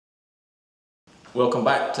Welcome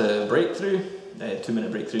back to Breakthrough,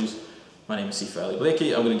 2-minute breakthroughs. My name is Sifa Ali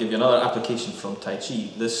Blakey. I'm going to give you another application from Tai Chi.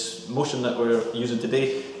 This motion that we're using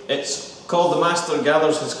today, it's called the Master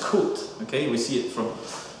Gathers His Coat. Okay, we see it from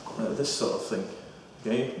this sort of thing.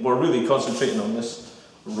 Okay, we're really concentrating on this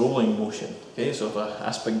rolling motion. Okay, so if I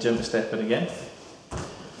ask Big Jim to step in again.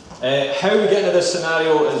 How we get into this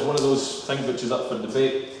scenario is one of those things which is up for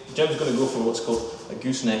debate. Jim's going to go for what's called a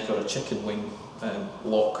gooseneck or a chicken wing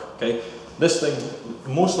lock. Okay, this thing,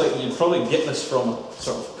 most likely you'd probably get this from a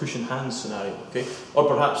sort of pushing hands scenario. Okay, or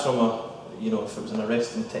perhaps from a, if it was an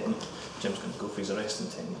arresting technique. Jim's going to go for his arresting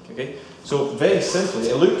technique. Okay, so very simply,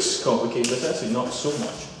 it looks complicated, but it's actually not so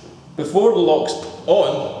much. Before the lock's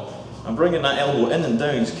on, I'm bringing that elbow in and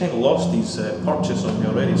down. He's kind of lost his purchase on me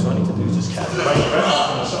already, so all I need to do is just catch right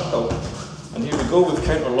around in a circle. And here we go with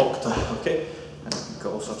counter lockdown, okay? And we've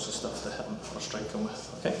got all sorts of stuff to hit him or strike him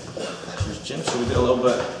with, okay? Here's Jim, so we do a little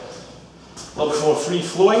bit more free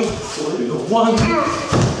flowing. So here we go, one,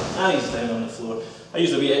 and he's down on the floor. I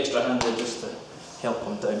use a wee extra handle just to help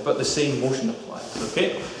him down, but the same motion applies,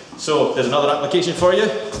 okay? So there's another application for you.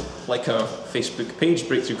 Like our Facebook page,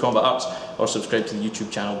 Breakthrough Combat Arts, or subscribe to the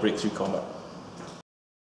YouTube channel, Breakthrough Combat.